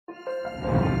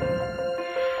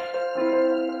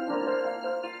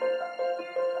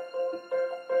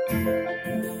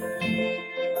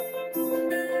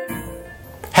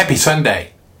Happy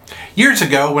Sunday. Years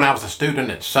ago, when I was a student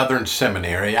at Southern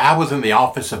Seminary, I was in the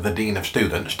office of the Dean of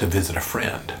Students to visit a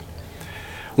friend.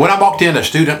 When I walked in, a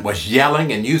student was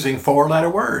yelling and using four-letter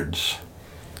words.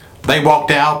 They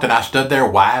walked out and I stood there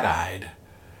wide-eyed.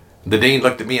 The dean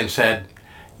looked at me and said,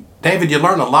 "David, you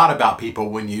learn a lot about people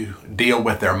when you deal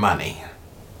with their money."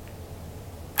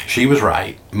 She was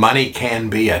right. Money can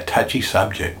be a touchy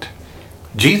subject.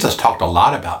 Jesus talked a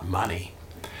lot about money.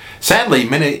 Sadly,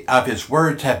 many of his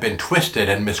words have been twisted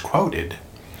and misquoted.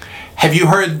 Have you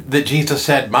heard that Jesus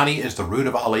said money is the root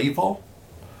of all evil?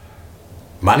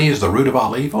 Money is the root of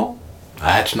all evil?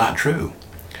 That's not true.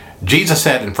 Jesus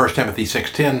said in 1 Timothy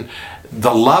 6:10,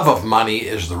 the love of money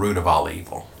is the root of all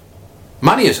evil.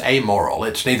 Money is amoral.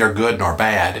 It's neither good nor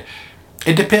bad.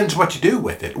 It depends what you do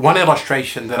with it. One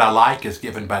illustration that I like is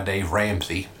given by Dave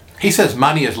Ramsey. He says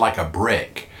money is like a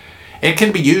brick. It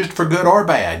can be used for good or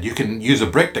bad. You can use a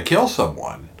brick to kill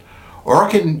someone, or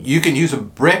you can use a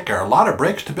brick or a lot of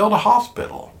bricks to build a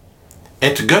hospital.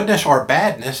 Its goodness or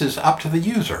badness is up to the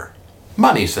user.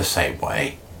 Money's the same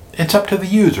way. It's up to the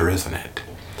user, isn't it?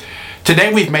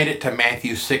 Today we've made it to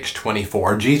Matthew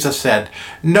 6:24. Jesus said,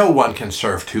 "No one can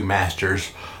serve two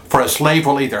masters, for a slave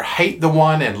will either hate the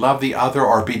one and love the other,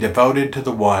 or be devoted to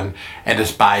the one and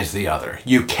despise the other.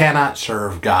 You cannot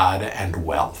serve God and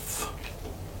wealth."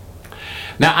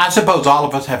 Now, I suppose all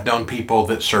of us have known people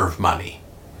that serve money.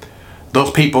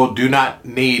 Those people do not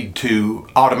need to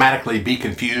automatically be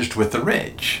confused with the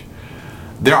rich.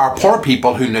 There are poor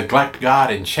people who neglect God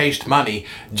and chase money,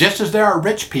 just as there are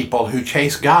rich people who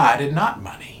chase God and not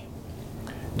money.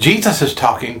 Jesus is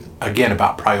talking again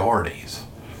about priorities.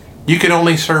 You can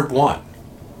only serve one.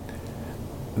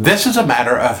 This is a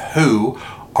matter of who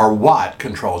or what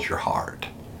controls your heart.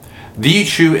 The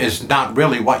issue is not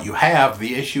really what you have,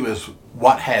 the issue is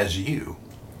what has you.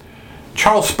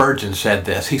 Charles Spurgeon said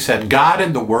this. He said, "God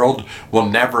and the world will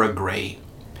never agree,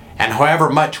 and however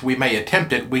much we may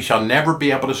attempt it, we shall never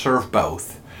be able to serve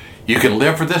both. You can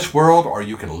live for this world or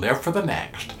you can live for the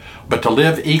next, but to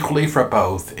live equally for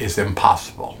both is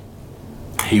impossible."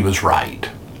 He was right.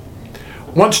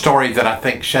 One story that I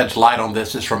think sheds light on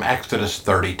this is from Exodus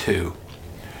 32.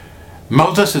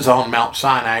 Moses is on Mount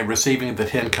Sinai receiving the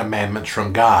 10 Commandments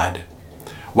from God,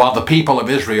 while the people of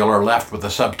Israel are left with a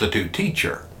substitute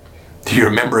teacher. Do you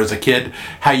remember as a kid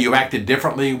how you acted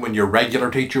differently when your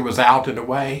regular teacher was out and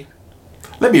away?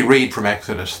 Let me read from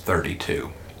Exodus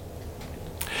 32.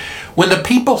 When the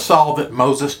people saw that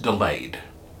Moses delayed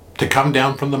to come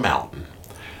down from the mountain,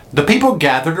 the people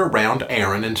gathered around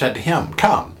Aaron and said to him,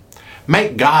 "Come,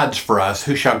 make gods for us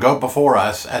who shall go before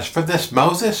us. As for this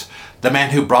Moses, the man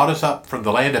who brought us up from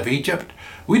the land of Egypt,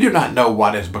 we do not know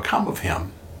what has become of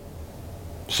him."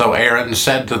 So Aaron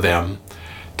said to them,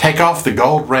 "Take off the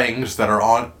gold rings that are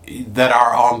on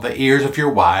the ears of your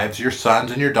wives, your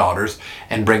sons, and your daughters,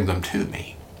 and bring them to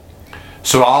me."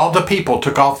 So all the people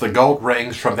took off the gold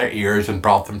rings from their ears and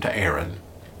brought them to Aaron.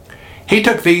 He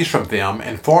took these from them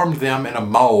and formed them in a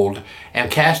mold and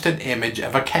cast an image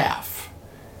of a calf.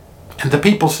 And the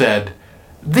people said,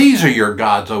 "These are your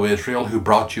gods, O Israel, who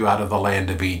brought you out of the land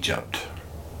of Egypt."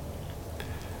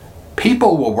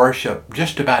 People will worship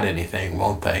just about anything,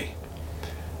 won't they?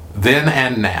 Then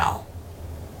and now.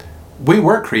 We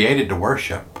were created to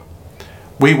worship.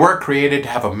 We were created to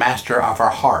have a master of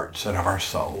our hearts and of our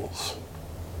souls.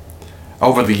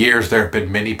 Over the years, there have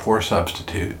been many poor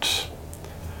substitutes.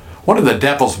 One of the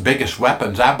devil's biggest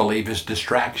weapons, I believe, is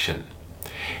distraction.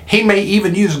 He may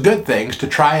even use good things to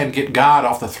try and get God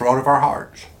off the throne of our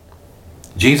hearts.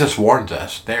 Jesus warns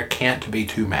us there can't be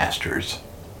two masters.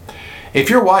 If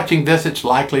you're watching this, it's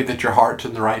likely that your heart's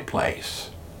in the right place.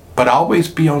 But always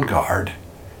be on guard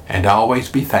and always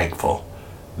be thankful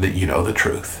that you know the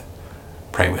truth.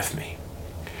 Pray with me.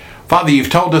 Father, you've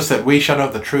told us that we shall know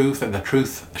the truth and the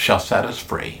truth shall set us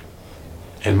free.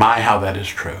 And my, how that is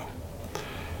true.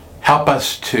 Help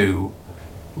us to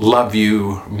love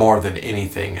you more than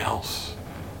anything else.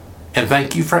 And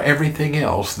thank you for everything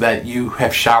else that you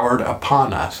have showered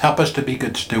upon us. Help us to be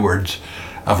good stewards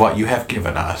of what you have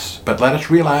given us. But let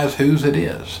us realize whose it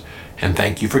is. And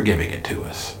thank you for giving it to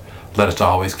us. Let us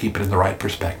always keep it in the right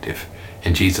perspective.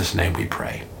 In Jesus' name we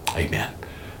pray. Amen.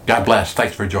 God bless.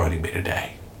 Thanks for joining me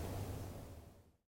today.